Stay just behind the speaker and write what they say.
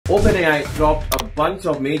OpenAI dropped a bunch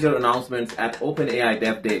of major announcements at OpenAI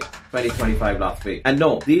DevDay 2025 last week. And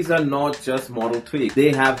no, these are not just model tweaks.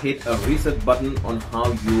 They have hit a reset button on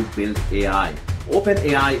how you build AI.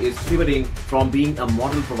 OpenAI is pivoting from being a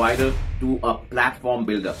model provider to a platform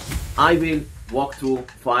builder. I will walk through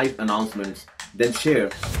 5 announcements, then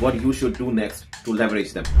share what you should do next to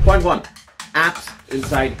leverage them. Point 1. Apps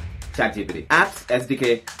inside ChatGPT. Apps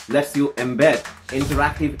SDK lets you embed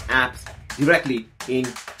interactive apps directly in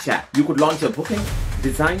chat. You could launch a booking,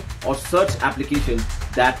 design, or search application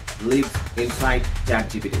that lives inside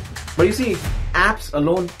ChatGPT. But you see, apps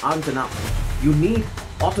alone aren't enough. You need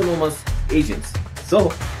autonomous agents. So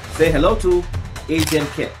say hello to Agent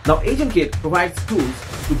Kit. Now Agent Kit provides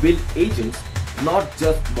tools to build agents, not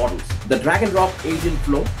just models. The drag and drop agent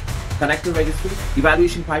flow, connector registry,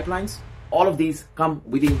 evaluation pipelines, all of these come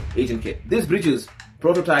within Agent Kit. This bridges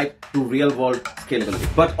prototype to real-world scalability.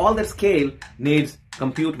 But all that scale needs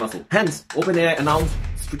compute muscle. Hence, OpenAI announced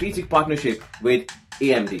strategic partnership with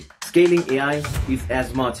AMD. Scaling AI is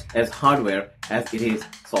as much as hardware as it is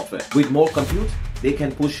software. With more compute, they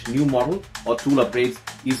can push new model or tool upgrades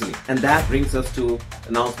easily. And that brings us to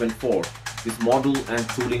announcement 4, this model and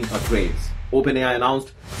tooling upgrades. OpenAI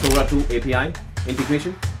announced Sora 2 API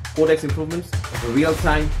integration, codex improvements,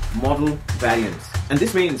 real-time model variants. And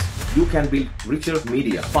this means you can build richer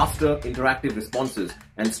media, faster interactive responses,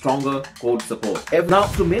 and stronger code support. Now,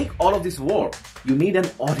 to make all of this work, you need an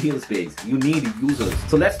audience base. You need users.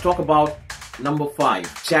 So let's talk about number 5,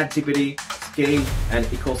 ChatGPT scale and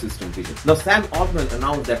ecosystem vision. Now, Sam Altman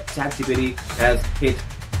announced that ChatGPT has hit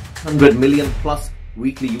 100 million plus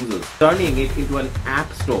weekly users, turning it into an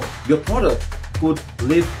app store. Your product could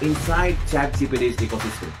live inside ChatGPT's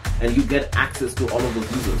ecosystem, and you get access to all of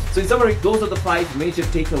those users. So in summary, those are the 5 major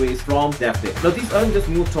takeaways from DevDay. Now these aren't just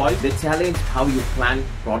new toys, they challenge how you plan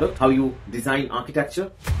product, how you design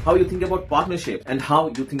architecture, how you think about partnership, and how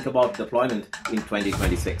you think about deployment in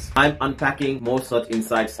 2026. I'm unpacking more such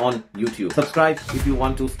insights on YouTube. Subscribe if you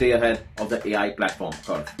want to stay ahead of the AI platform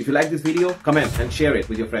curve. If you like this video, comment and share it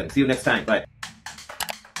with your friends. See you next time. Bye.